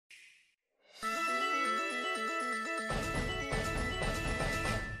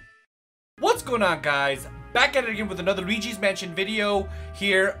What's going on, guys? Back at it again with another Luigi's Mansion video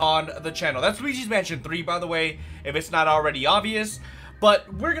here on the channel. That's Luigi's Mansion 3, by the way, if it's not already obvious.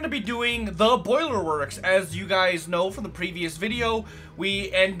 But we're going to be doing the Boiler Works. As you guys know from the previous video,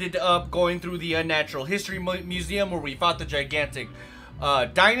 we ended up going through the Natural History Museum where we fought the gigantic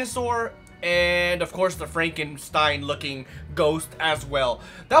dinosaur and, of course, the Frankenstein-looking ghost as well.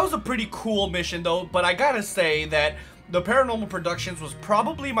 That was a pretty cool mission, though, but I gotta say that the Paranormal Productions was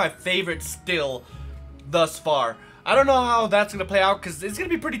probably my favorite still thus far. I don't know how that's going to play out because it's going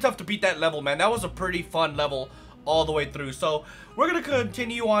to be pretty tough to beat that level, man. That was a pretty fun level all the way through. So we're going to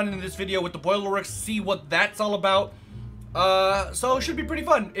continue on in this video with the Boiler Works, see what that's all about. So it should be pretty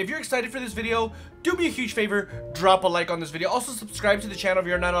fun. If you're excited for this video, do me a huge favor, drop a like on this video. Also subscribe to the channel if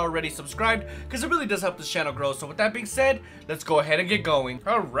you're not already subscribed, because it really does help this channel grow. So with that being said, let's go ahead and get going.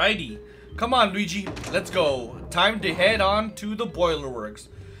 Alrighty. Come on, Luigi. Let's go. Time to head on to the Boiler Works.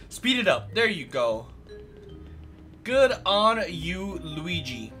 Speed it up. There you go. Good on you,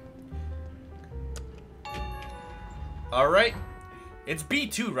 Luigi. Alright. It's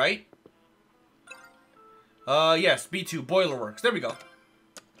B2, right? Yes, B2, Boiler Works. There we go.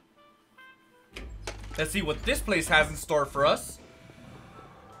 Let's see what this place has in store for us.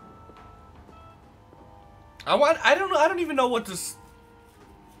 I don't even know what this...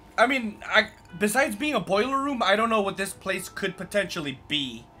 I mean, besides being a boiler room, I don't know what this place could potentially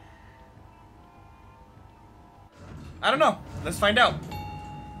be. I don't know. Let's find out.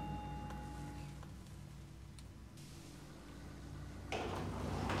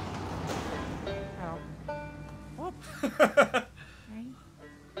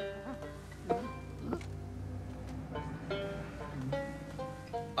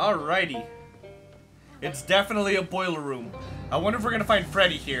 Alrighty. It's definitely a boiler room. I wonder if we're gonna find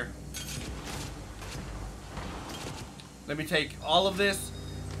Freddy here. Let me take all of this.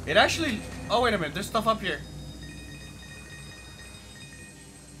 It actually... Oh, wait a minute. There's stuff up here.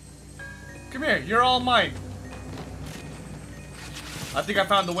 Come here. You're all mine. I think I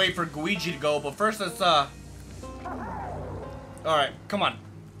found the way for Luigi to go, but first let's, Alright, come on.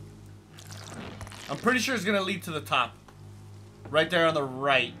 I'm pretty sure it's gonna lead to the top. Right there on the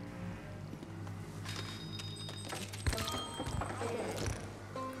right.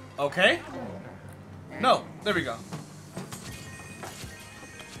 Okay. No, there we go.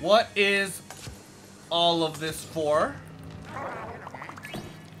 What is all of this for?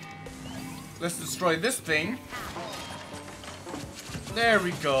 Let's destroy this thing. There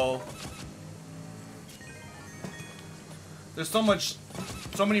we go. There's so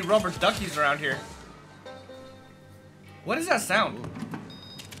many rubber duckies around here. What is that sound?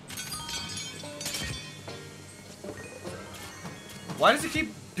 Why does it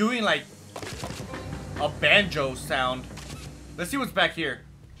keep doing like a banjo sound? Let's see what's back here.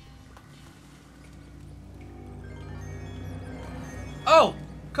 Oh,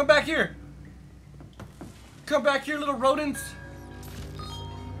 come back here. Come back here, little rodents.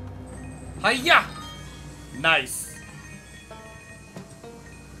 Hiya! Nice.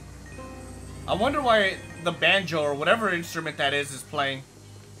 I wonder why the banjo or whatever instrument that is playing.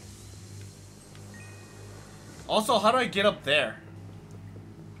 Also, how do I get up there?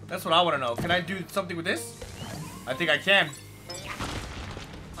 That's what I want to know. Can I do something with this? I think I can.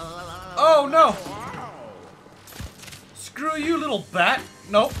 Oh, no! Screw you, little bat.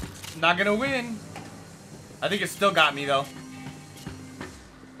 Nope. Not gonna win. I think it still got me, though.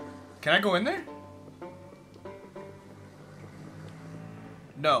 Can I go in there?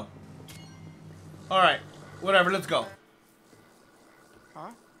 No. Alright. Whatever, let's go. Huh?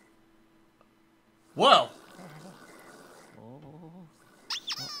 Whoa!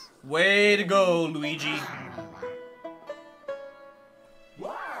 Way to go, Luigi.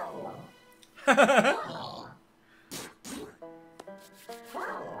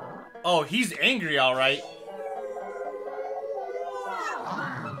 Oh, he's angry, alright.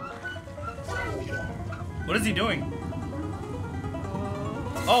 What is he doing?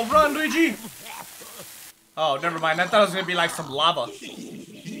 Oh, run, Luigi! Oh, never mind. I thought it was gonna be like some lava.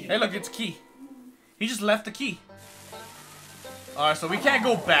 Hey, look, it's a key. He just left the key. Alright, so we can't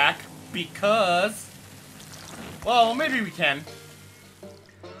go back because... Well, maybe we can.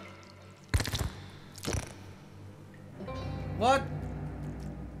 What?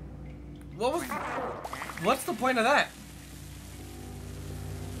 What was... What's the point of that?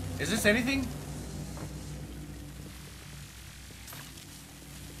 Is this anything?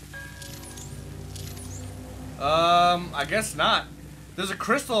 I guess not. There's a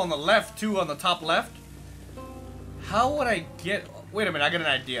crystal on the left, too, on the top left. How would I get... Wait a minute, I got an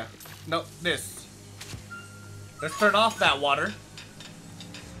idea. No, this. Let's turn off that water.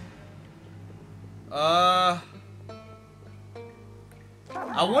 I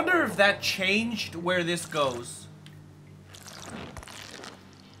wonder if that changed where this goes.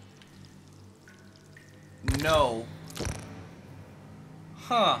 No.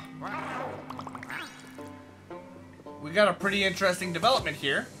 Huh. We got a pretty interesting development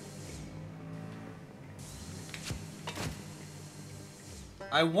here.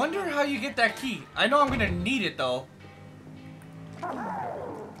 I wonder how you get that key. I know I'm gonna need it though.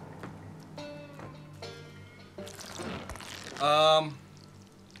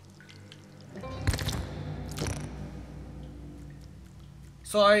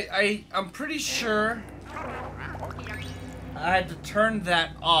 So I'm pretty sure I had to turn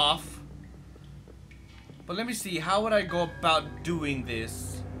that off. But let me see, how would I go about doing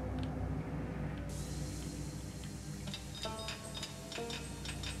this?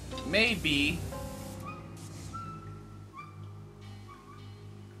 Maybe.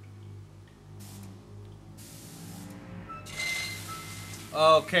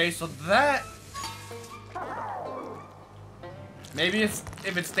 Okay, so that... Maybe it's,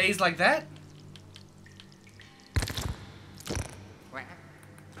 if it stays like that?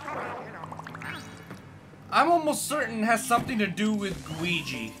 I'm almost certain it has something to do with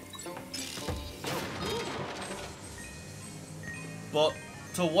Luigi. But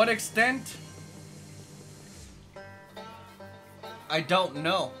to what extent? I don't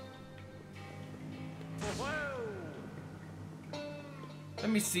know. Let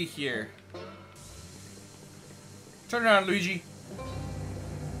me see here. Turn around, Luigi.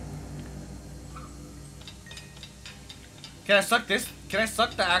 Can I suck this? Can I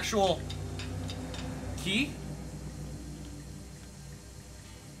suck the actual key?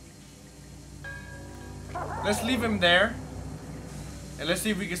 Let's leave him there. And let's see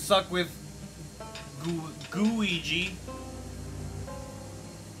if we can suck with Luigi.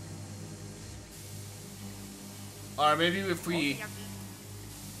 Or maybe if we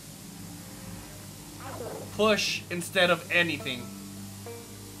push instead of anything.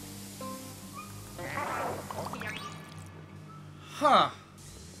 Huh.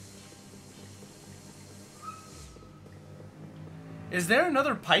 Is there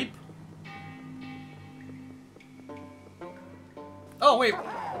another pipe? Oh, wait.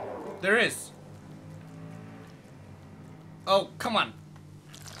 There is. Oh, come on.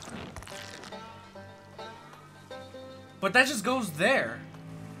 But that just goes there.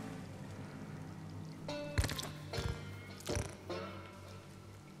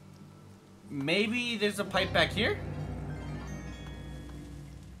 Maybe there's a pipe back here?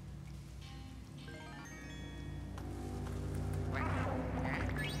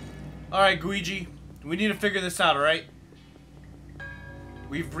 Alright, Luigi. We need to figure this out, alright?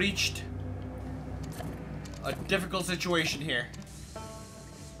 We've reached a difficult situation here.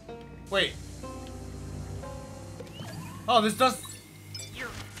 Wait. Oh, this does...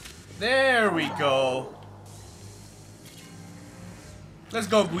 There we go. Let's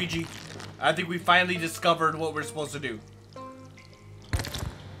go, Luigi. I think we finally discovered what we're supposed to do.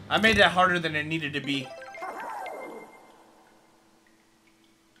 I made that harder than it needed to be.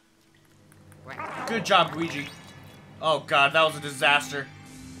 Good job, Luigi. Oh god, that was a disaster.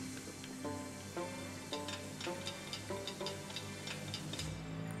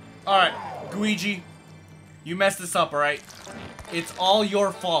 Alright, Luigi. You messed this up, alright? It's all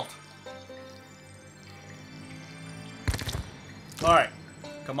your fault. Alright.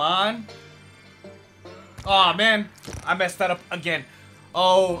 Come on. Aw, man. I messed that up again.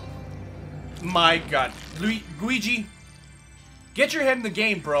 Oh my god. Luigi, get your head in the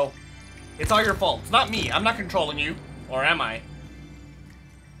game, bro. It's all your fault. It's not me. I'm not controlling you. Or am I?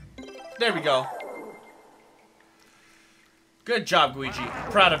 There we go. Good job, Luigi.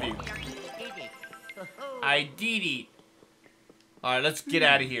 Proud of you. I did it. Alright, let's get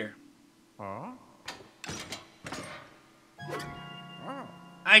out of here.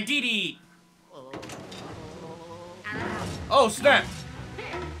 I did it. Oh, snap.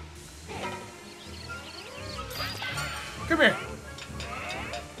 Come here.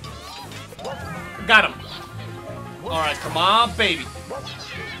 Got him. Alright, come on, baby.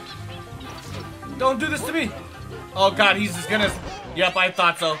 Don't do this to me. Oh, God, he's just gonna... Yep, I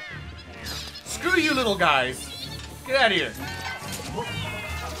thought so. Screw you, little guys. Get out of here.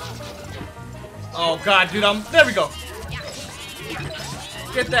 Oh, God, dude, there we go.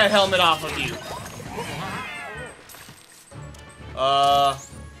 Get that helmet off of you.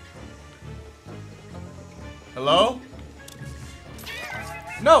 Hello?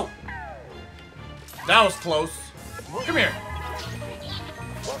 No! That was close. Come here.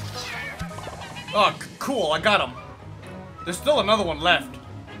 Oh, cool, I got him. There's still another one left.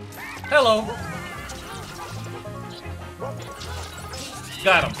 Hello.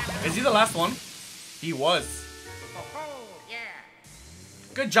 Got him. Is he the last one? He was.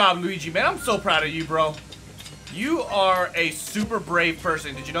 Good job, Luigi, man. I'm so proud of you, bro. You are a super brave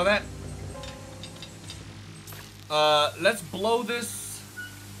person. Did you know that? Let's blow this.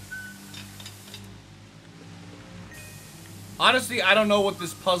 Honestly, I don't know what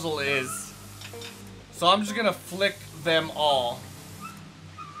this puzzle is. So I'm just gonna flick them all.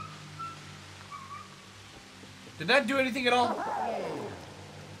 Did that do anything at all?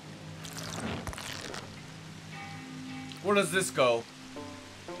 Where does this go?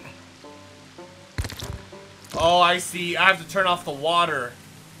 Oh, I see. I have to turn off the water.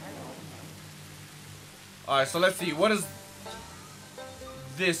 Alright, so let's see. What does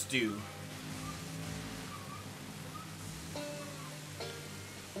this do?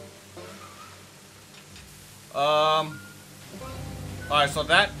 Alright, so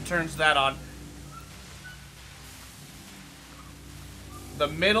that turns that on. The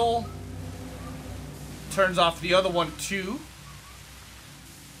middle turns off the other one too.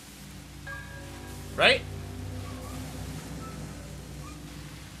 Right?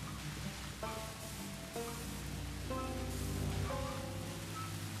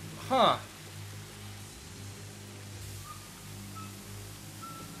 Huh.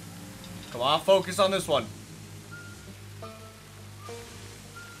 Come on, focus on this one.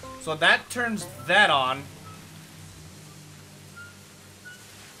 So that turns that on.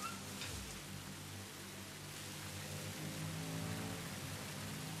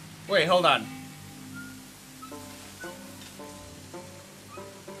 Wait, hold on.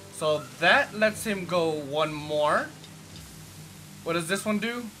 So that lets him go one more. What does this one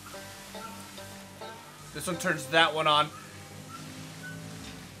do? This one turns that one on.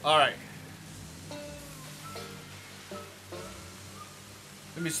 Alright.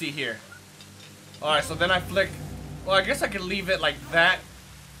 Let me see here. Alright, so then I flick. Well, I guess I can leave it like that.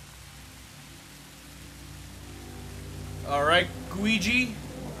 Alright, Luigi.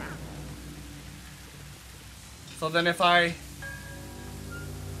 So then if I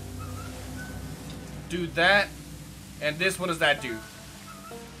do that, and this, what does that do?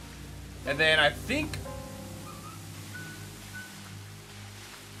 And then I think...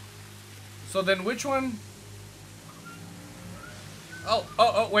 So then which one?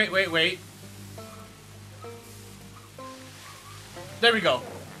 Oh, wait. There we go.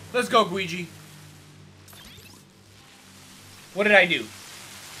 Let's go, Luigi. What did I do?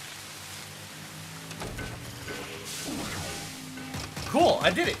 Cool, I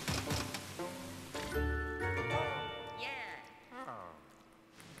did it.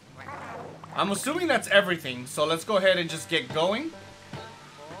 I'm assuming that's everything, so let's go ahead and just get going.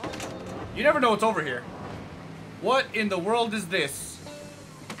 You never know what's over here. What in the world is this?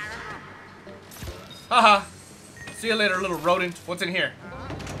 Haha. See you later, little rodent. What's in here?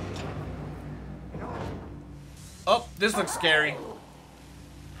 Oh, this looks scary.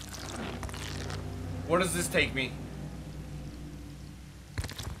 Where does this take me?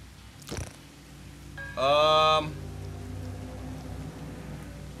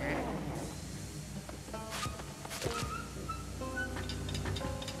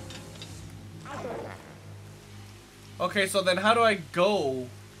 Okay, so then how do I go?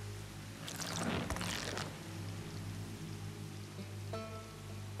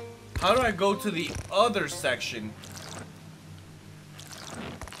 How do I go to the other section?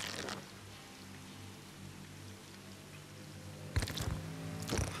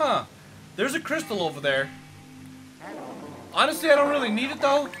 Huh. There's a crystal over there. Honestly, I don't really need it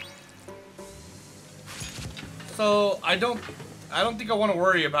though. So I don't think I want to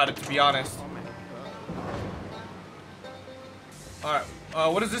worry about it, to be honest. Alright,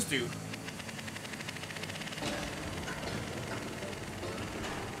 what does this do?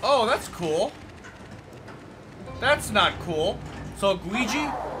 Oh, that's cool. That's not cool. So, Luigi,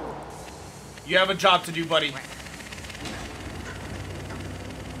 you have a job to do, buddy.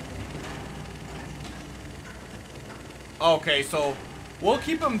 Okay, so we'll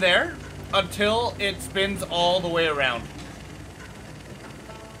keep him there until it spins all the way around.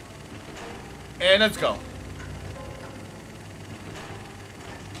 And let's go.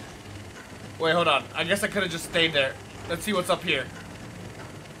 Wait, hold on. I guess I could have just stayed there. Let's see what's up here.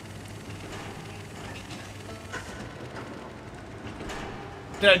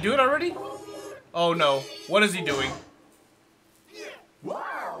 Did I do it already? Oh no. What is he doing?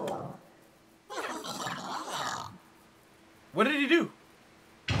 What did he do?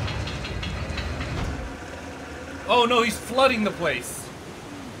 Oh no, he's flooding the place.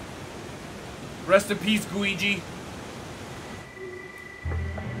 Rest in peace, Luigi.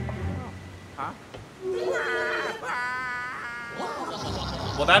 Huh?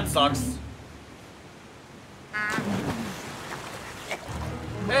 Well, that sucks.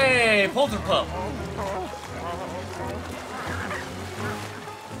 Hey, Polterpup.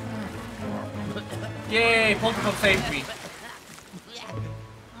 Yay, Polterpup saved me.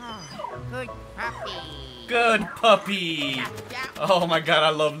 Good puppy. Good puppy. Oh my god,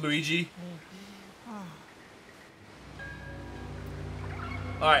 I love Luigi.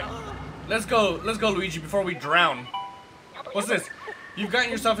 Alright, let's go Luigi before we drown. What's this? You've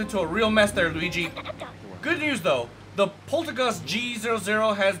gotten yourself into a real mess there, Luigi. Good news though, the Poltergust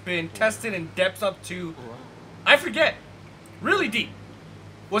G00 has been tested in depths up to, I forget, really deep.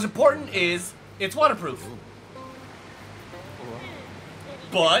 What's important is it's waterproof.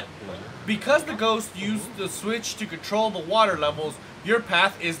 But because the ghost used the switch to control the water levels, your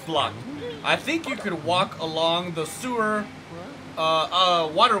path is blocked. I think you could walk along the sewer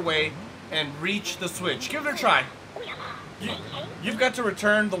waterway and reach the switch. Give it a try. You've got to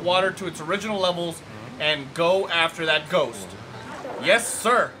return the water to its original levels and go after that ghost. Yes,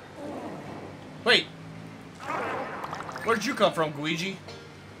 sir. Wait. Where'd you come from, Luigi?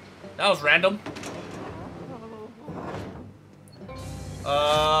 That was random.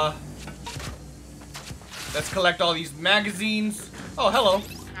 Let's collect all these magazines. Oh, hello.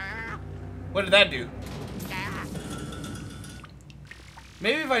 What did that do?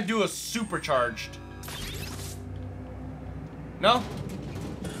 Maybe if I do a supercharged. No?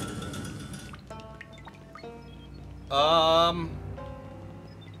 Alright,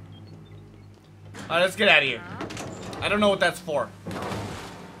 let's get out of here. I don't know what that's for.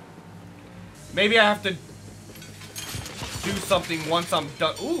 Maybe I have to do something once I'm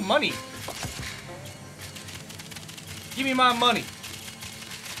done. Ooh, money. Give me my money.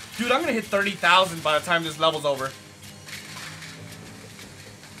 Dude, I'm gonna hit 30,000 by the time this level's over.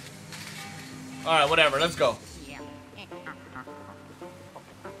 Alright, whatever, let's go.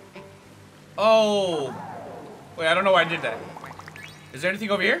 Oh. Wait, I don't know why I did that. Is there anything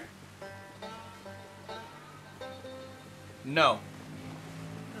over here? No.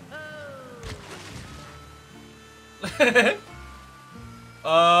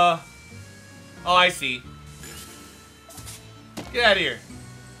 Oh, I see. Get out of here.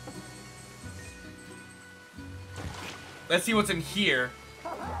 Let's see what's in here.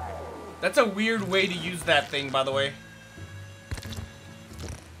 That's a weird way to use that thing, by the way.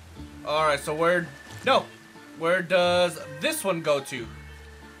 Alright, so where... No! Where does this one go to?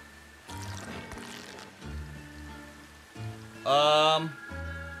 Oh,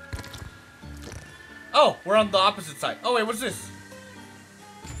 we're on the opposite side. Oh, wait, what's this?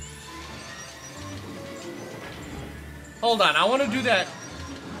 Hold on, I want to do that.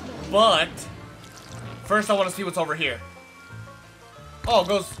 But... first, I want to see what's over here. Oh, it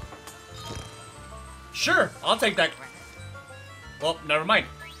goes... Sure, I'll take that. Well, never mind.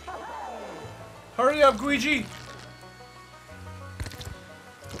 Hurry up, Luigi!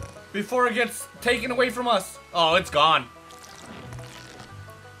 Before it gets taken away from us. Oh, it's gone.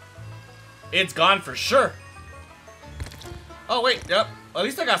 It's gone for sure. Oh, wait, yep. At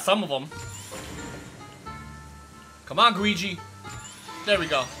least I got some of them. Come on, Luigi. There we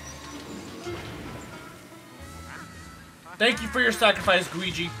go. Thank you for your sacrifice,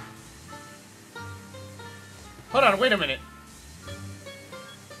 Luigi. Hold on, wait a minute.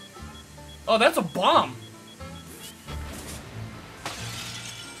 Oh, that's a bomb.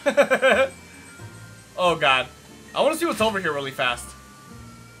 Oh, God. I want to see what's over here really fast.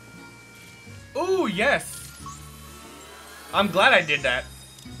 Ooh, yes. I'm glad I did that.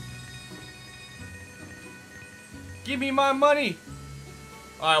 Give me my money.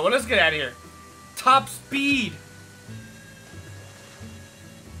 Alright, well, let's get out of here. Top speed.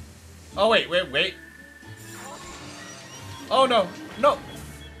 Oh, wait. Oh, no. No.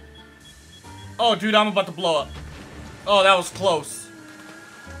 Oh, dude, I'm about to blow up. Oh, that was close.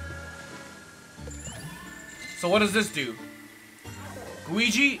 So what does this do?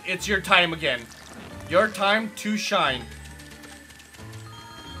 Luigi, it's your time again. Your time to shine.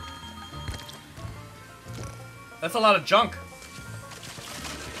 That's a lot of junk.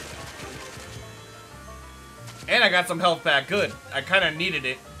 And I got some health back. Good. I kind of needed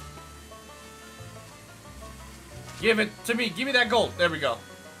it. Give it to me. Give me that gold. There we go.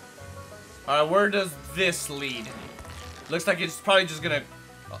 Alright, where does this lead? Looks like it's probably just gonna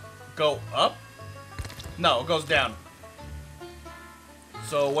go up? No, it goes down.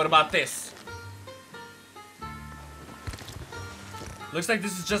 So, what about this? Looks like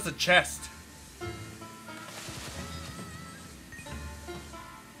this is just a chest.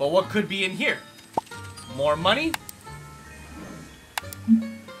 But what could be in here? More money?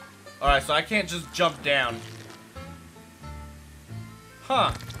 Alright, so I can't just jump down.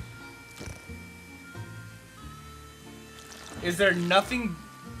 Huh. Is there nothing...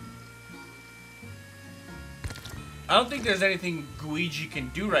 I don't think there's anything Luigi can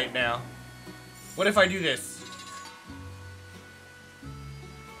do right now. What if I do this?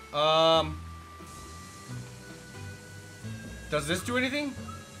 Does this do anything?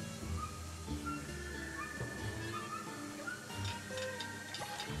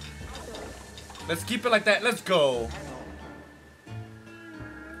 Let's keep it like that. Let's go.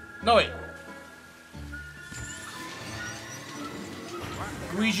 No, wait.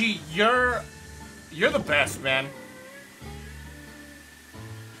 Luigi, you're the best, man.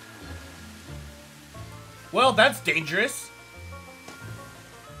 Well, that's dangerous.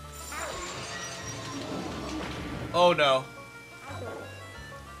 Oh no.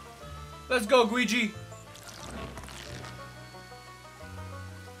 Let's go, Luigi.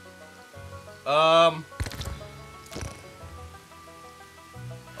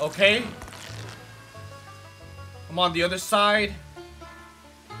 Okay. I'm on the other side.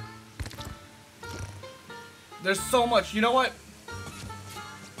 There's so much. You know what?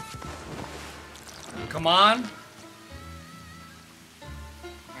 Come on.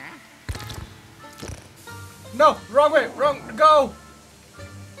 No, wrong way. Wrong. Go.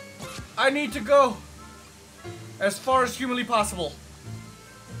 I need to go as far as humanly possible.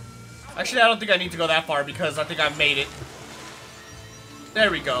 Actually, I don't think I need to go that far because I think I made it. There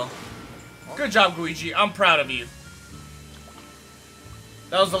we go. Good job, Luigi. I'm proud of you.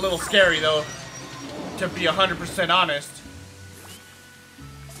 That was a little scary, though, to be 100% honest.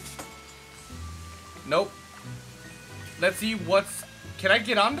 Nope. Let's see what's... Can I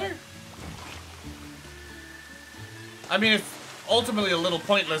get on there? I mean, it's ultimately a little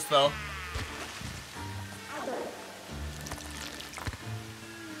pointless, though.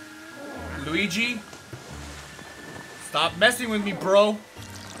 Luigi? Stop messing with me, bro.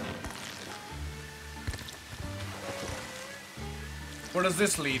 Where does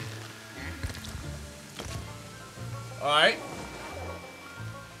this lead? Alright.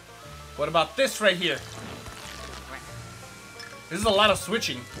 What about this right here? This is a lot of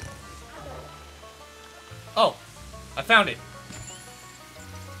switching. Oh, I found it.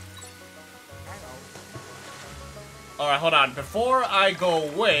 Alright, hold on. Before I go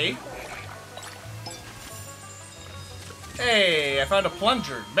away... Hey, I found a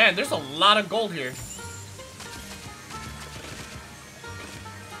plunger. Man, there's a lot of gold here.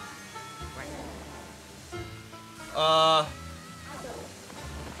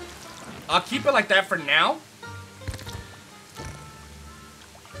 I'll keep it like that for now.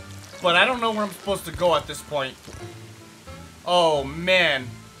 But I don't know where I'm supposed to go at this point. Oh, man.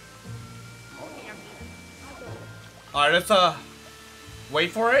 Alright, let's,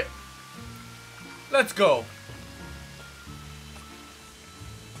 wait for it. Let's go.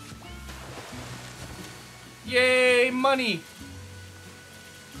 Yay, money!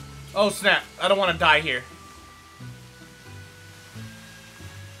 Oh, snap. I don't want to die here.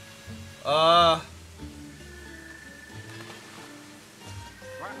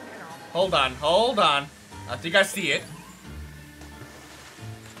 Hold on, hold on. I think I see it.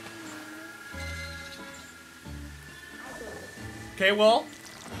 Okay, well,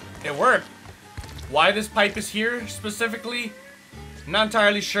 it worked. Why this pipe is here specifically? Not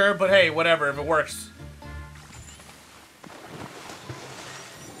entirely sure, but hey, whatever, if it works.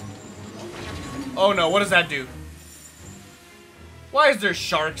 Oh no, what does that do? Why is there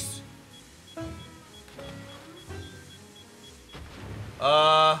sharks?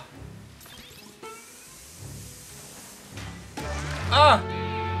 Ah!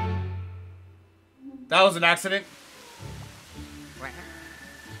 That was an accident.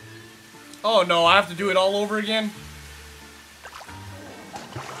 Oh no, I have to do it all over again?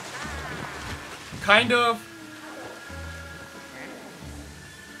 Kind of.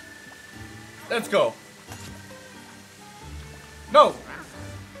 Let's go. No!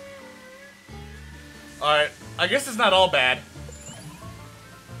 Alright, I guess it's not all bad.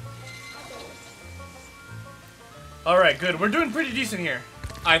 Alright, good. We're doing pretty decent here,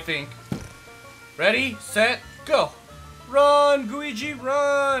 I think. Ready, set, go! Run, Luigi,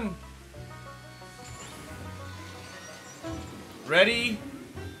 run! Ready?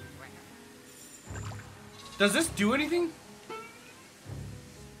 Does this do anything?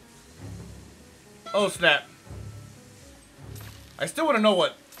 Oh, snap. I still want to know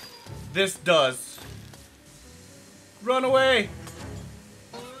what this does. Run away!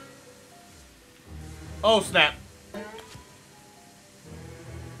 Oh, snap.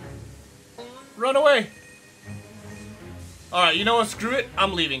 Run away! Alright, you know what? Screw it.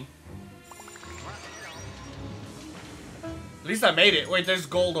 I'm leaving. At least I made it. Wait, there's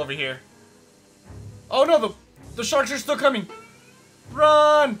gold over here. Oh no, the sharks are still coming.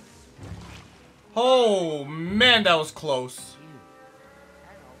 Run! Oh man, that was close.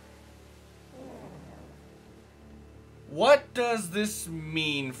 What does this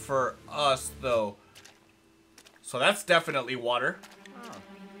mean for us, though? So that's definitely water.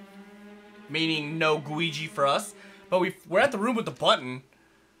 Meaning no Luigi for us. But we're at the room with the button.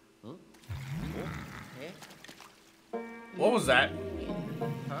 What was that?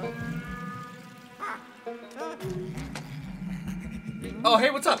 Oh,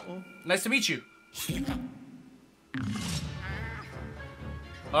 hey, what's up? Nice to meet you.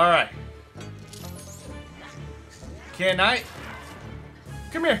 Alright. Can I?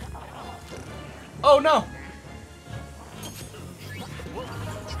 Come here. Oh, no.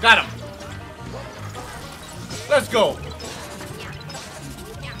 Got him. Let's go.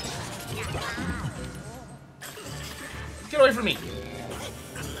 Get away from me.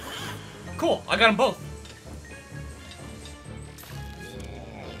 Cool, I got them both.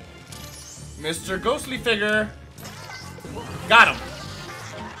 Mr. Ghostly Figure. Got him.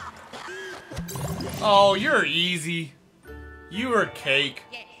 Oh, you're easy. You are cake.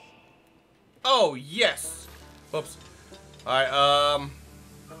 Oh, yes. Whoops. Alright,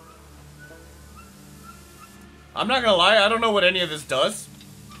 I'm not gonna lie, I don't know what any of this does.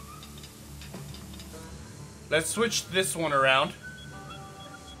 Let's switch this one around.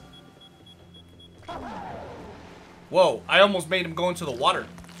 Whoa, I almost made him go into the water.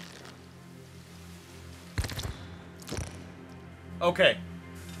 Okay.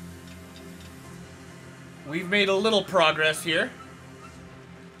 We've made a little progress here.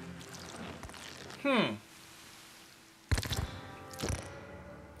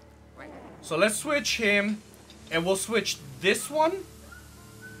 So let's switch him, and we'll switch this one.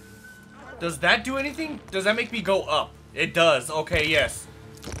 Does that do anything? Does that make me go up? It does. Okay, yes.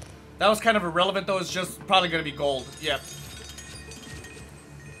 That was kind of irrelevant, though. It's just probably going to be gold. Yep.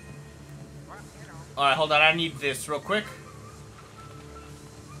 Alright, hold on. I need this real quick.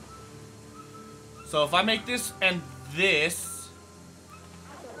 So if I make this and this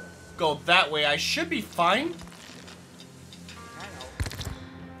go that way, I should be fine.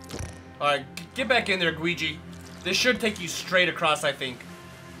 Alright, get back in there, Luigi. This should take you straight across, I think.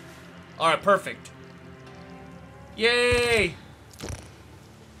 Alright, perfect. Yay!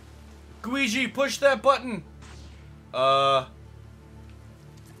 Luigi, push that button. Awesome.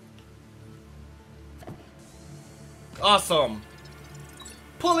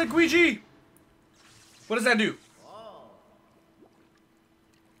 Pull it, Luigi! What does that do?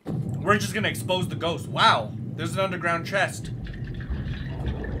 We're just gonna expose the ghost. Wow, there's an underground chest.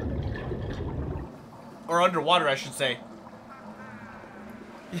 Or underwater, I should say.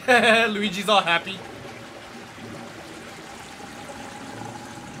 Yeah, Luigi's all happy.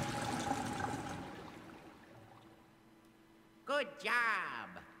 Good job.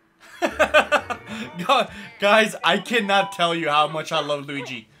 Guys, I cannot tell you how much I love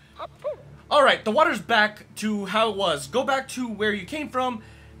Luigi. Alright, the water's back to how it was. Go back to where you came from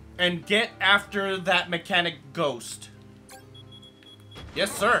and get after that mechanic ghost.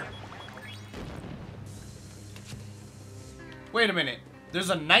 Yes, sir. Wait a minute. There's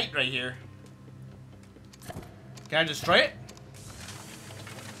a knight right here. Can I destroy it?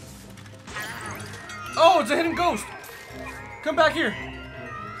 Oh, it's a hidden ghost. Come back here.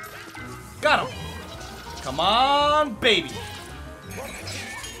 Got him. Come on, baby.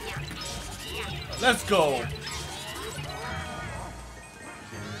 Let's go.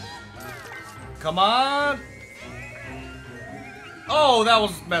 Come on. Oh, that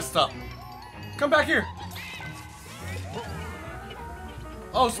was messed up. Come back here.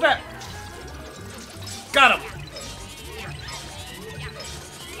 Oh, snap. Got him.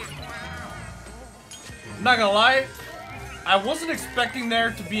 Not gonna lie, I wasn't expecting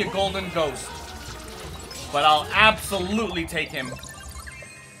there to be a golden ghost, but I'll absolutely take him.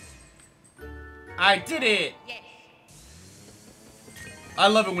 I did it. I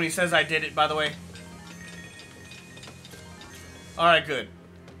love it when he says I did it, by the way. Alright, good.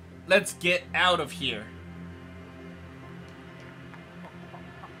 Let's get out of here.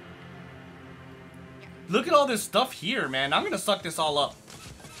 Look at all this stuff here, man. I'm gonna suck this all up.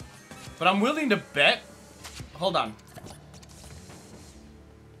 But I'm willing to bet. Hold on.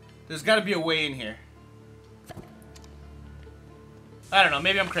 There's gotta be a way in here. I don't know.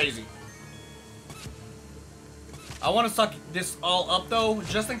 Maybe I'm crazy. I want to suck this all up, though,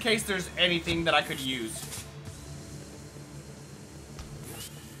 just in case there's anything that I could use.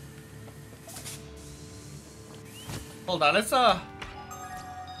 Hold on. Let's,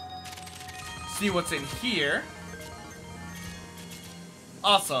 see what's in here.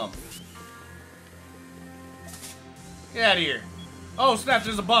 Awesome. Get out of here. Oh, snap,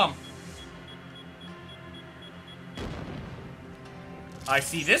 there's a bomb. I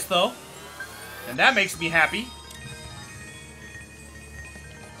see this, though. And that makes me happy.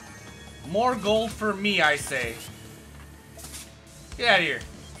 More gold for me, I say. Get out of here.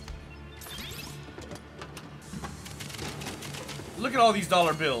 Look at all these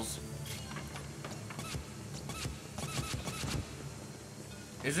dollar bills.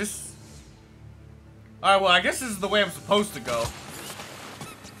 Is this... Alright, well, I guess this is the way I'm supposed to go.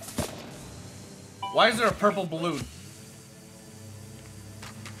 Why is there a purple balloon?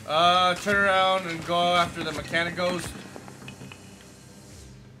 Turn around and go after the Mechanicos.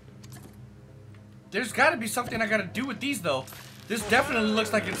 There's gotta be something I gotta do with these, though. This definitely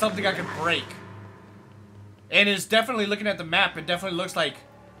looks like it's something I can break. And it's definitely, looking at the map, it definitely looks like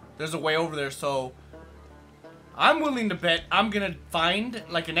there's a way over there, so... I'm willing to bet I'm gonna find,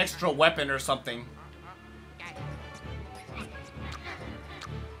 like, an extra weapon or something.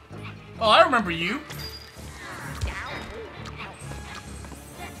 Oh, I remember you.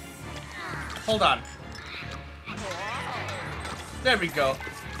 Hold on. There we go.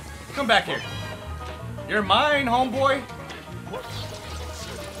 Come back here. You're mine, homeboy.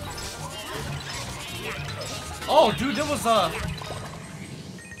 Oh, dude, there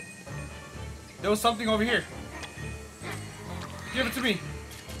was something over here. Give it to me.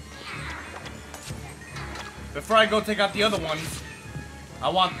 Before I go take out the other ones, I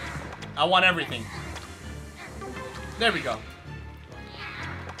want everything. There we go.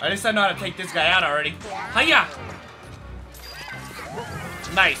 At least I know how to take this guy out already. Hiya!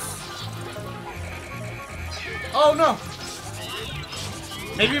 Nice. Oh no!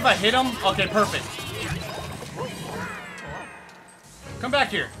 Maybe if I hit him? Okay, perfect. Come back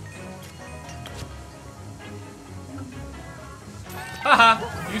here.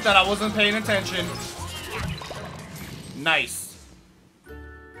 Haha! You thought I wasn't paying attention. Nice.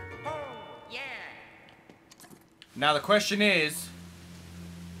 Yeah. Now the question is...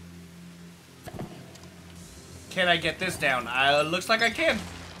 Can I get this down? Looks like I can.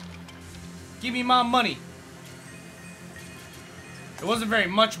 Give me my money. It wasn't very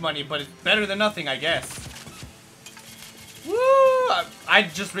much money, but it's better than nothing, I guess. Woo! I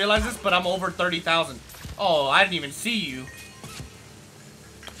just realized this, but I'm over 30,000. Oh, I didn't even see you.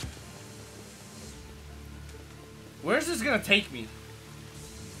 Where's this gonna take me?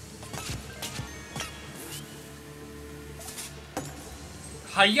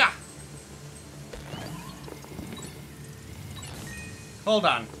 Hiya! Hold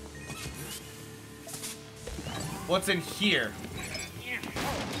on. What's in here?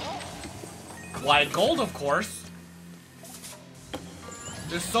 Why, gold, of course.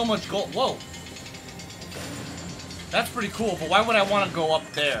 There's so much gold. Whoa. That's pretty cool, but why would I want to go up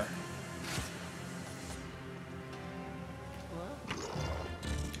there?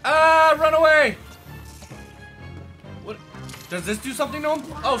 Ah, run away! What? Does this do something to him?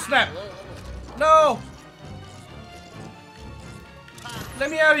 Oh, snap. No! Let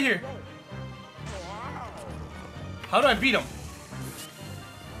me out of here. How do I beat him?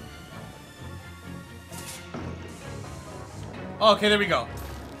 Oh, okay, there we go.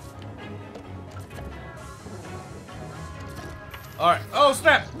 Alright. Oh,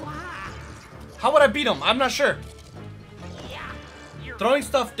 snap! How would I beat him? I'm not sure. Throwing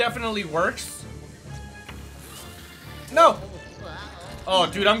stuff definitely works. No! Oh,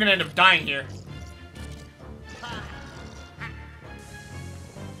 dude, I'm gonna end up dying here.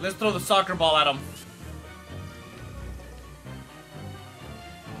 Let's throw the soccer ball at him.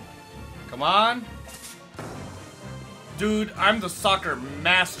 Come on. Dude, I'm the soccer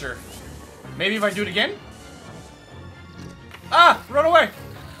master. Maybe if I do it again? Ah! Run away!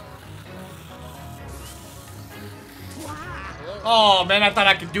 Oh, man, I thought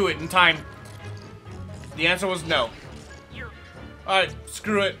I could do it in time. The answer was no. Alright,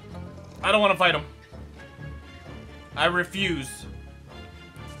 screw it. I don't want to fight him. I refuse.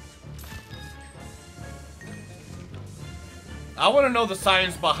 I want to know the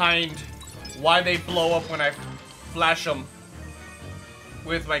science behind why they blow up when I flash them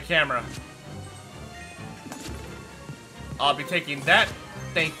with my camera. I'll be taking that.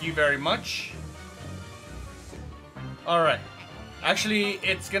 Thank you very much. Alright. Actually,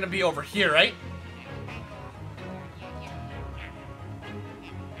 it's gonna be over here, right?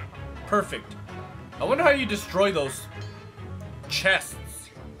 Perfect. I wonder how you destroy those chests.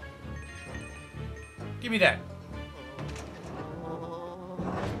 Give me that.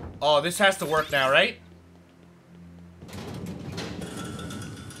 Oh, this has to work now, right?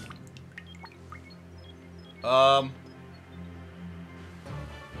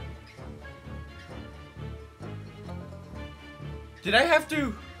 Did I have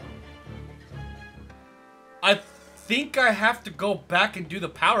to? I think I have to go back and do the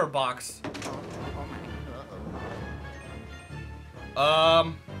power box.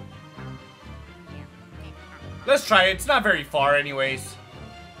 Let's try it. It's not very far anyways.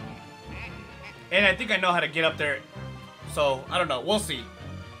 And I think I know how to get up there. So, I don't know. We'll see.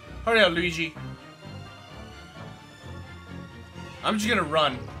 Hurry up, Luigi. I'm just gonna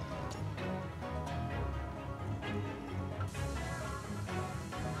run.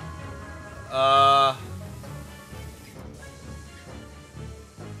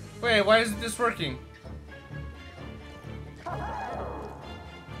 Wait, why isn't this working?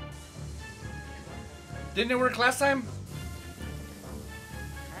 Didn't it work last time?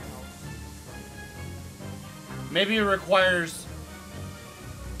 Maybe it requires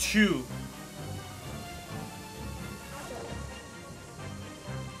 2.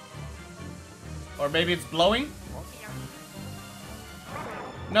 Or maybe it's blowing?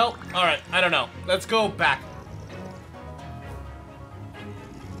 Nope. Alright, I don't know. Let's go back.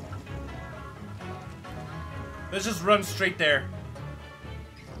 Let's just run straight there.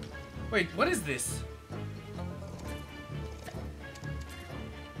 Wait, what is this?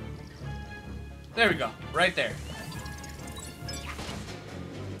 There we go. Right there.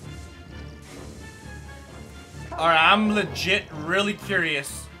 Alright, I'm legit really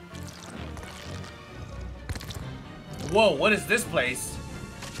curious. Whoa, what is this place?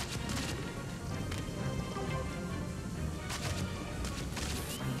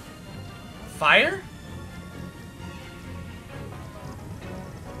 Fire?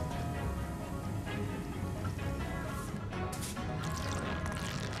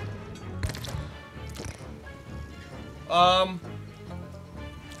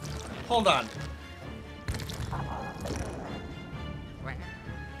 Hold on.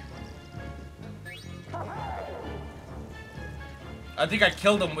 I think I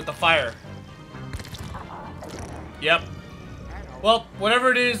killed him with the fire. Yep. Well,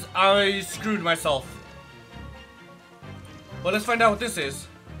 whatever it is, I screwed myself. Well, let's find out what this is.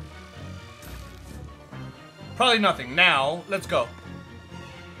 Probably nothing. Now, let's go.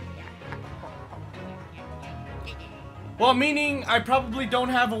 Well, meaning I probably don't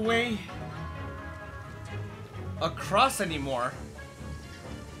have a way across anymore.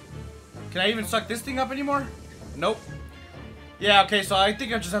 Can I even suck this thing up anymore? Nope. Yeah, okay, so I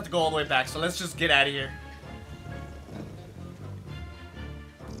think I just have to go all the way back. So let's just get out of here.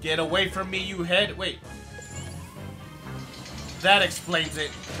 Get away from me, you head. Wait. That explains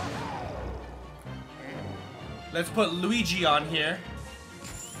it. Let's put Luigi on here.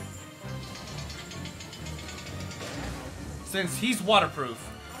 Since he's waterproof.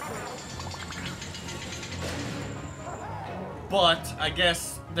 But I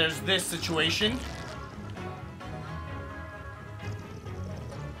guess there's this situation.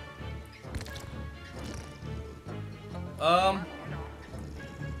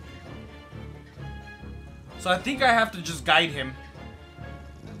 So I think I have to just guide him.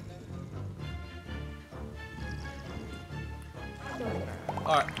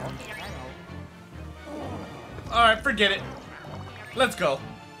 Alright. Alright, forget it. Let's go.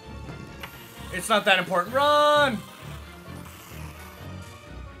 It's not that important. Run!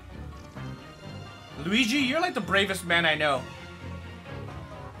 Luigi, you're like the bravest man I know.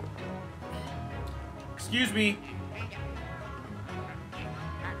 Excuse me.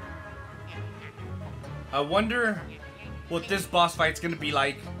 I wonder what this boss fight's gonna be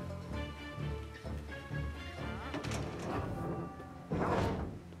like.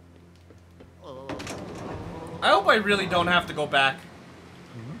 I hope I really don't have to go back.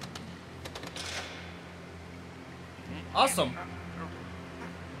 Awesome.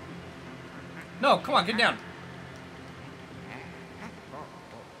 No, come on, get down.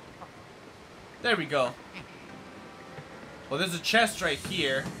 There we go. Well, there's a chest right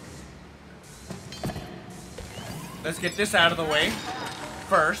here. Let's get this out of the way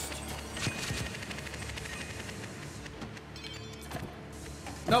first.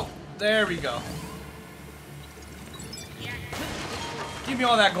 Nope, there we go. Give me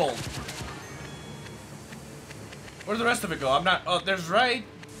all that gold. Where'd the rest of it go? I'm not... Oh, there's right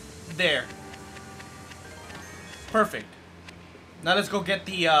there. Perfect. Now let's go get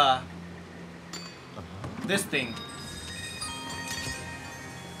the, this thing.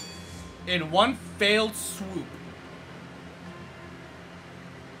 In one failed swoop.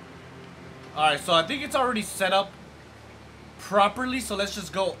 Alright, so I think it's already set up properly, so let's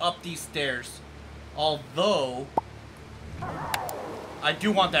just go up these stairs. Although, I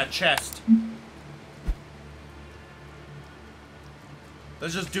do want that chest.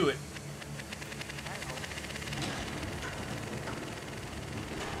 Let's just do it.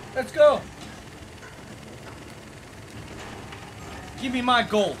 Let's go. Give me my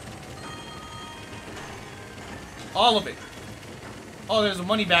gold. All of it. Oh, there's a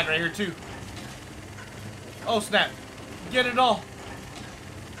money bag right here too. Oh snap. Get it all.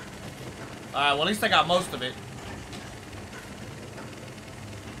 Alright, well at least I got most of it.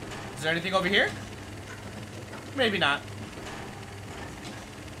 Is there anything over here? Maybe not.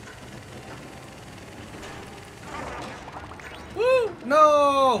 Woo!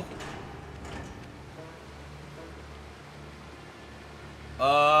 No!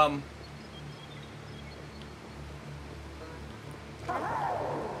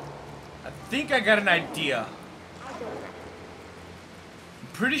 I think I got an idea. I'm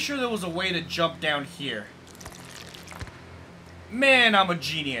pretty sure there was a way to jump down here. Man, I'm a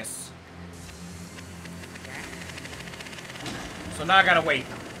genius. So now I gotta wait.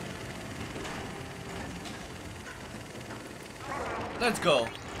 Let's go.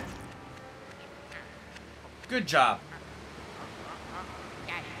 Good job.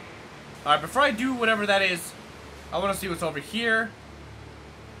 Alright, before I do whatever that is, I want to see what's over here.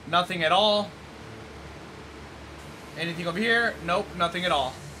 Nothing at all. Anything over here? Nope, nothing at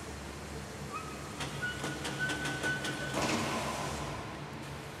all.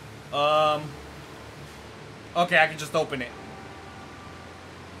 Okay, I can just open it.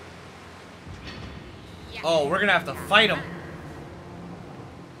 Oh, we're gonna have to fight him.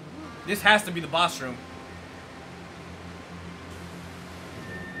 This has to be the boss room.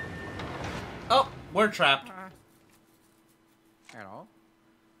 Oh, we're trapped. Hello?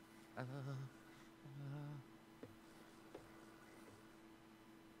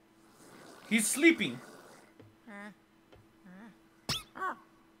 He's sleeping.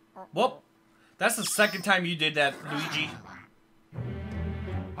 Whoop. That's the second time you did that, Luigi.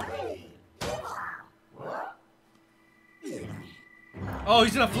 Oh,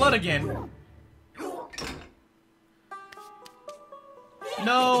 he's gonna flood again.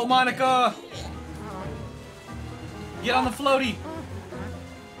 No, Monica! Get on the floaty!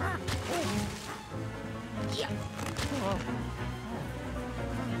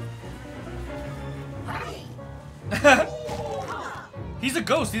 He's a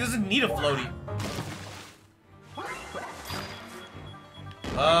ghost, he doesn't need a floaty.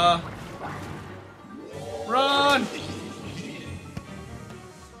 Run!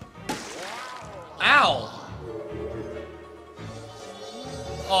 Ow!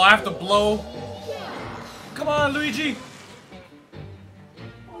 Oh, I have to blow. Come on, Luigi!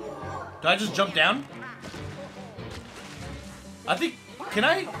 Did I just jump down? I think... Can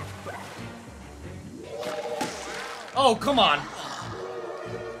I? Oh, come on.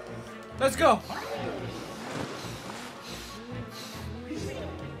 Let's go.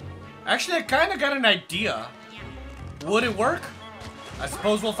 Actually, I kind of got an idea. Would it work? I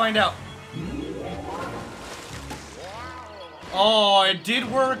suppose we'll find out. Oh, it did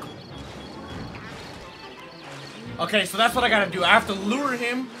work. Okay, so that's what I gotta do. I have to lure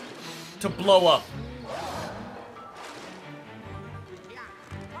him to blow up.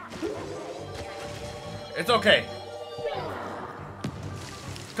 It's okay.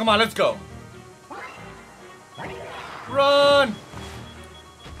 Come on, let's go. Run!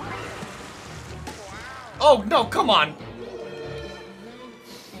 Oh, no, come on.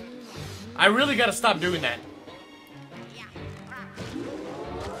 I really gotta stop doing that.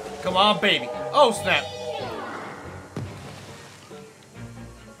 Come on, baby. Oh, snap.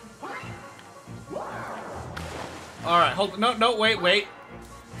 Alright, hold on. No, wait.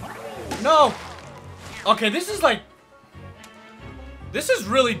 No! Okay, this is like... This is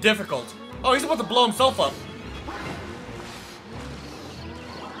really difficult. Oh, he's about to blow himself up.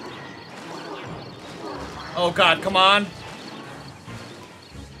 Oh, God, come on.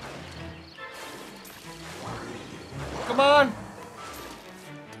 Come on.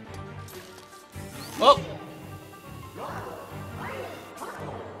 Oh.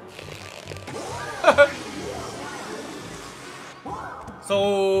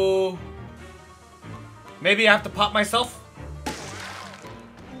 So... Maybe I have to pop myself?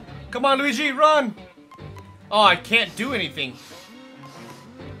 Come on, Luigi, run! Oh, I can't do anything.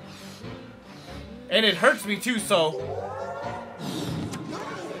 And it hurts me too, so...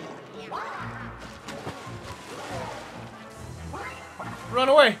 Run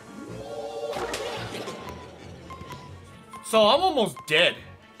away! So I'm almost dead.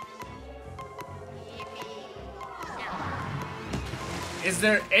 Is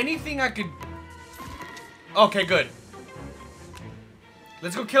there anything I could... Okay, good.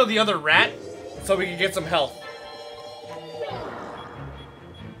 Let's go kill the other rat so we can get some health.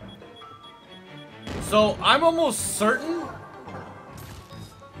 So I'm almost certain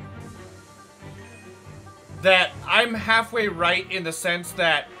that I'm halfway right in the sense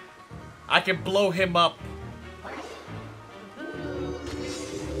that I can blow him up.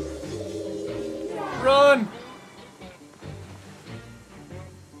 Run!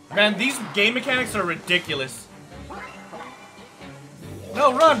 Man, these game mechanics are ridiculous.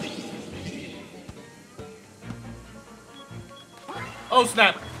 No, run! Oh,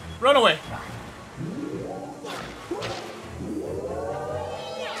 snap. Run away.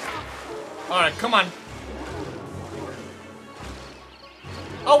 Alright, come on.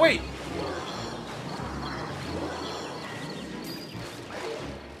 Oh, wait.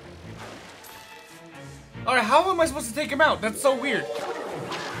 Alright, how am I supposed to take him out? That's so weird.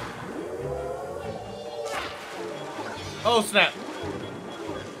 Oh, snap.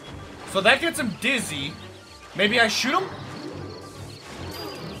 So that gets him dizzy. Maybe I shoot him?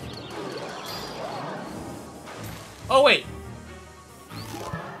 Oh, wait.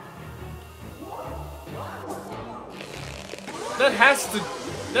 That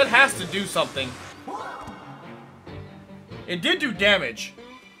has to do something. It did do damage.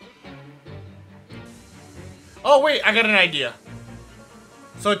 Oh, wait, I got an idea.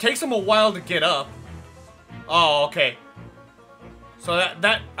 So it takes him a while to get up. Oh, okay. So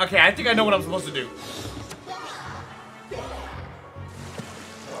okay, I think I know what I'm supposed to do.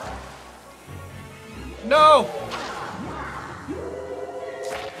 No!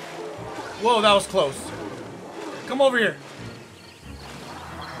 Whoa, that was close. Come over here.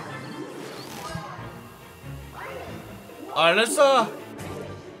 Alright, let's,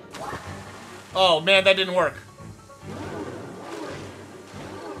 oh, man, that didn't work.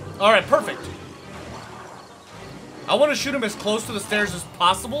 Alright, perfect. I want to shoot him as close to the stairs as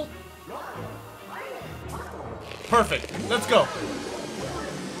possible. Perfect. Let's go.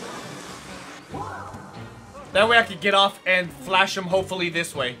 That way I can get off and flash him hopefully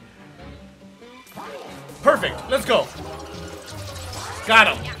this way. Perfect. Let's go.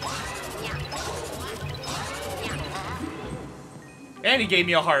 Got him. And he gave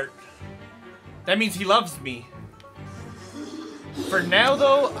me a heart. That means he loves me. For now,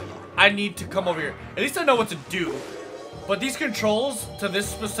 though, I need to come over here. At least I know what to do. But these controls to this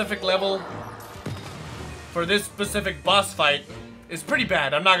specific level, for this specific boss fight, is pretty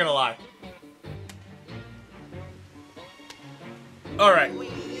bad. I'm not gonna lie. Alright.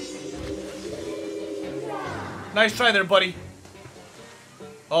 Nice try there, buddy.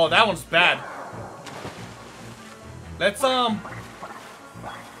 Oh, that one's bad. Let's,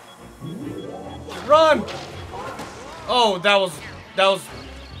 run! Oh, that was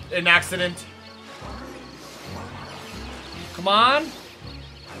an accident. Come on.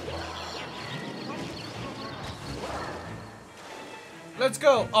 Let's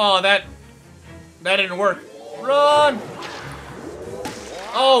go. Oh, that didn't work. Run!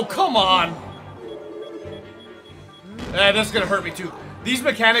 Oh, come on. This is gonna hurt me too. These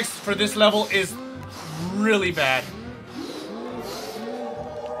mechanics for this level is really bad.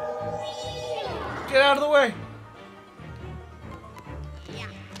 Get out of the way.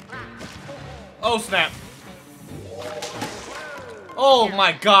 Oh, snap. Oh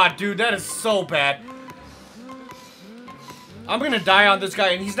my god, dude, that is so bad. I'm gonna die on this guy,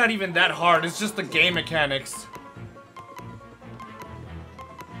 and he's not even that hard. It's just the game mechanics.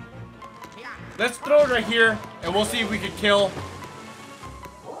 Let's throw it right here, and we'll see if we can kill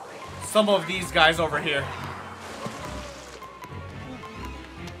some of these guys over here.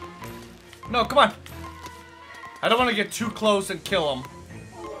 No, come on. I don't want to get too close and kill him.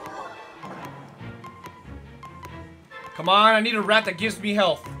 Come on, I need a rat that gives me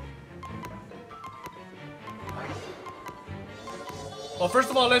health. Well, first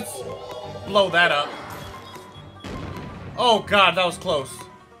of all, let's blow that up. Oh god, that was close.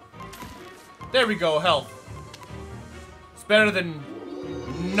 There we go, health. It's better than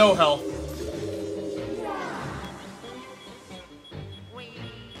no health.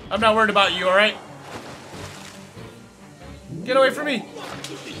 I'm not worried about you, alright? Get away from me.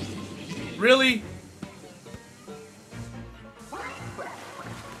 Really?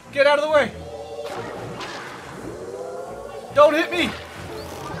 Get out of the way. Don't hit me.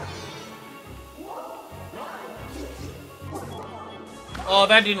 Oh,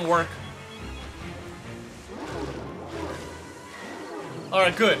 that didn't work.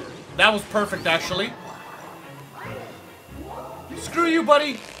 Alright, good. That was perfect, actually. Screw you,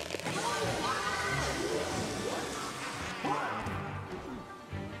 buddy.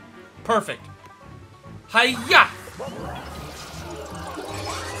 Perfect. Hi-ya!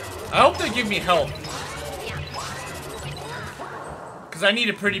 I hope they give me help. Because I need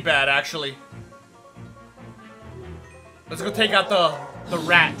it pretty bad, actually. Let's go take out the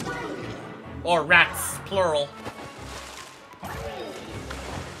rat. Or rats, plural.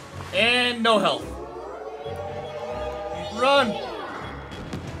 And no health. Run!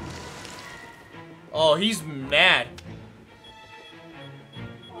 Oh, he's mad.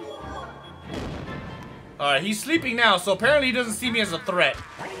 Alright, he's sleeping now, so apparently he doesn't see me as a threat.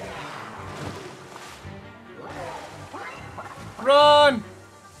 Run!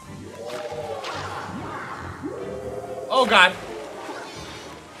 Oh, God.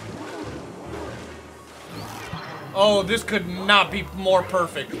 Oh, this could not be more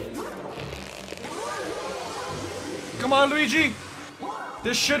perfect. Come on, Luigi.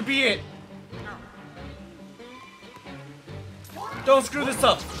 This should be it. Don't screw this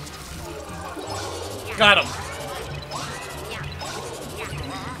up. Got him.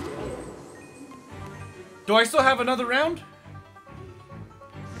 Do I still have another round?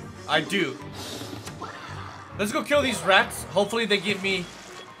 I do. Let's go kill these rats. Hopefully they give me...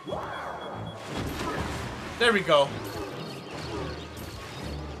 There we go.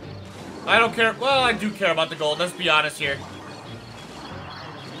 I don't care. Well, I do care about the gold. Let's be honest here.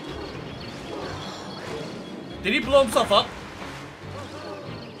 Did he blow himself up?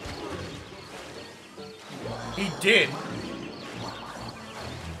 He did.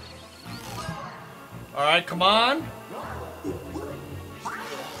 Alright, come on.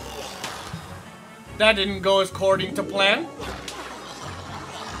 That didn't go according to plan.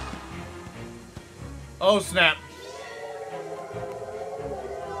 Oh, snap.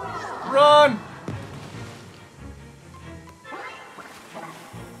 Run!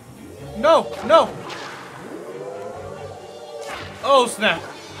 No, no! Oh, snap.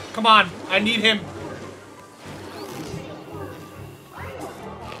 Come on, I need him.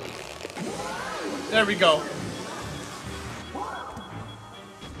 There we go.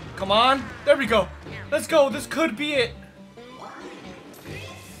 Come on. There we go. Let's go. This could be it.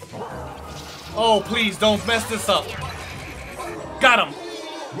 Oh, please don't mess this up. Got him.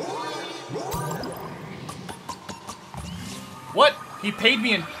 What? He paid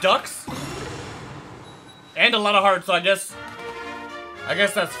me in ducks? And a lot of hearts, so I guess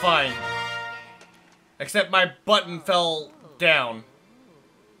that's fine. Except my button fell down.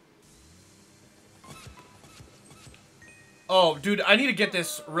 Oh, dude, I need to get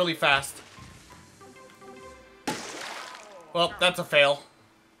this really fast. Well, that's a fail.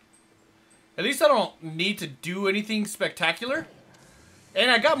 At least I don't need to do anything spectacular.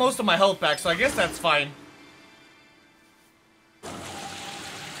 And I got most of my health back, so I guess that's fine.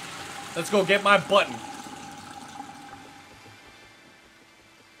 Let's go get my button.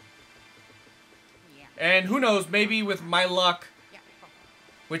 And who knows, maybe with my luck,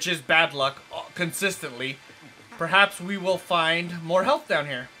 which is bad luck, consistently, perhaps we will find more health down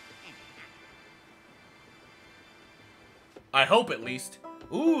here. I hope, at least.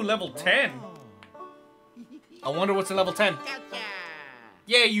 Ooh, level 10. I wonder what's in level 10.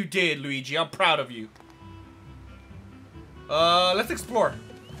 Yeah, you did, Luigi. I'm proud of you. Let's explore.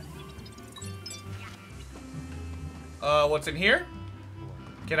 What's in here?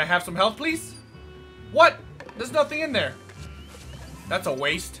 Can I have some health, please? What? There's nothing in there. That's a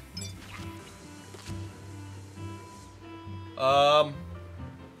waste. Why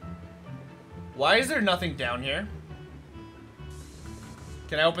is there nothing down here?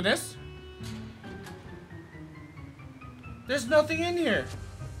 Can I open this? There's nothing in here.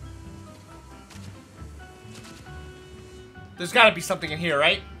 There's gotta be something in here,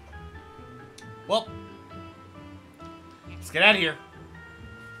 right? Well, let's get out of here.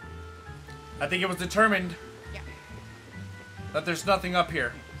 I think it was determined that there's nothing up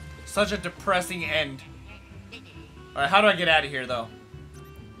here. Such a depressing end. Alright, how do I get out of here, though?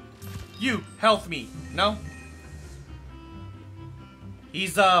 You, health me. No?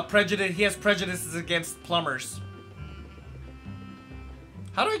 He's, prejudiced. He has prejudices against plumbers.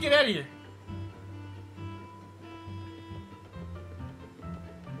 How do I get out of here?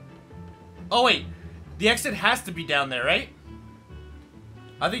 Oh, wait. The exit has to be down there, right?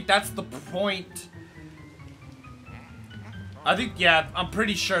 I think that's the point. I think, yeah, I'm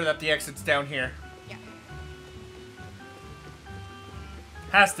pretty sure that the exit's down here.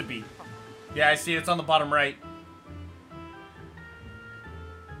 Has to be. Yeah, I see it. It's on the bottom right.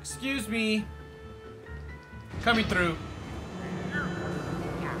 Excuse me. Coming through.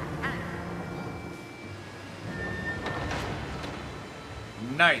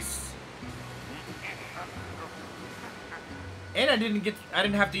 Nice. And I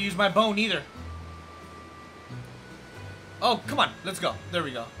didn't have to use my bone either. Oh, come on. Let's go. There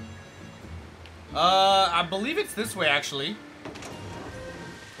we go. I believe it's this way, actually.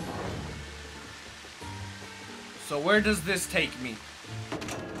 So where does this take me?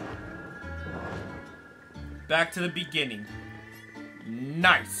 Back to the beginning.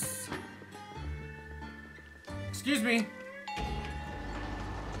 Nice. Excuse me.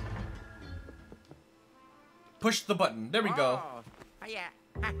 Push the button. There we go. Oh, yeah.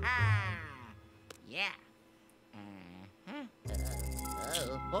 Ha ha. Yeah.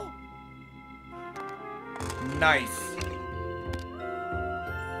 Oh. Nice.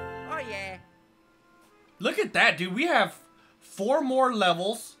 Oh, yeah. Look at that, dude. We have 4 more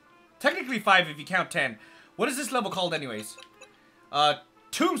levels. Technically 5 if you count 10. What is this level called anyways?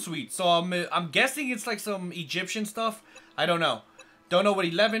 Tomb Suite. So I'm guessing it's like some Egyptian stuff. I don't know. Don't know what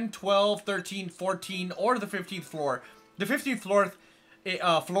 11, 12, 13, 14, or the 15th floor. The 15th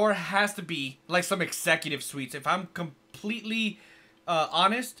floor has to be like some executive suites. If I'm completely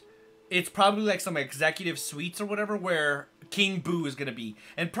honest, it's probably like some executive suites or whatever where King Boo is gonna be,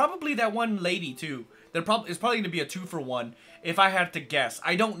 and probably that one lady too. It's probably gonna be a 2-for-1 if I had to guess.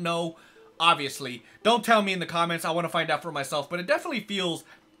 I don't know, obviously. Don't tell me in the comments. I want to find out for myself, but it definitely feels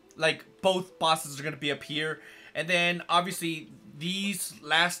like both bosses are gonna be up here, and then obviously these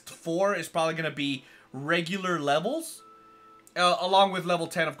last 4 is probably gonna be regular levels, along with level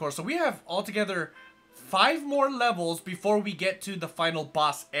 10, of course. So we have altogether 5 more levels before we get to the final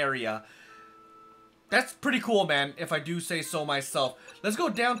boss area. That's pretty cool, man, if I do say so myself. Let's go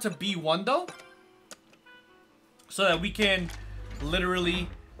down to B1, though, so that we can literally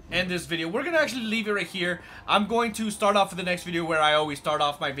end this video. We're going to actually leave it right here. I'm going to start off with the next video where I always start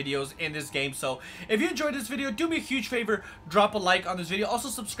off my videos in this game. So if you enjoyed this video, do me a huge favor, drop a like on this video. Also,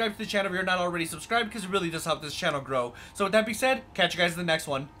 subscribe to the channel if you're not already subscribed, because it really does help this channel grow. So with that being said, catch you guys in the next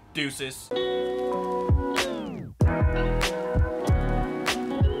one. Deuces.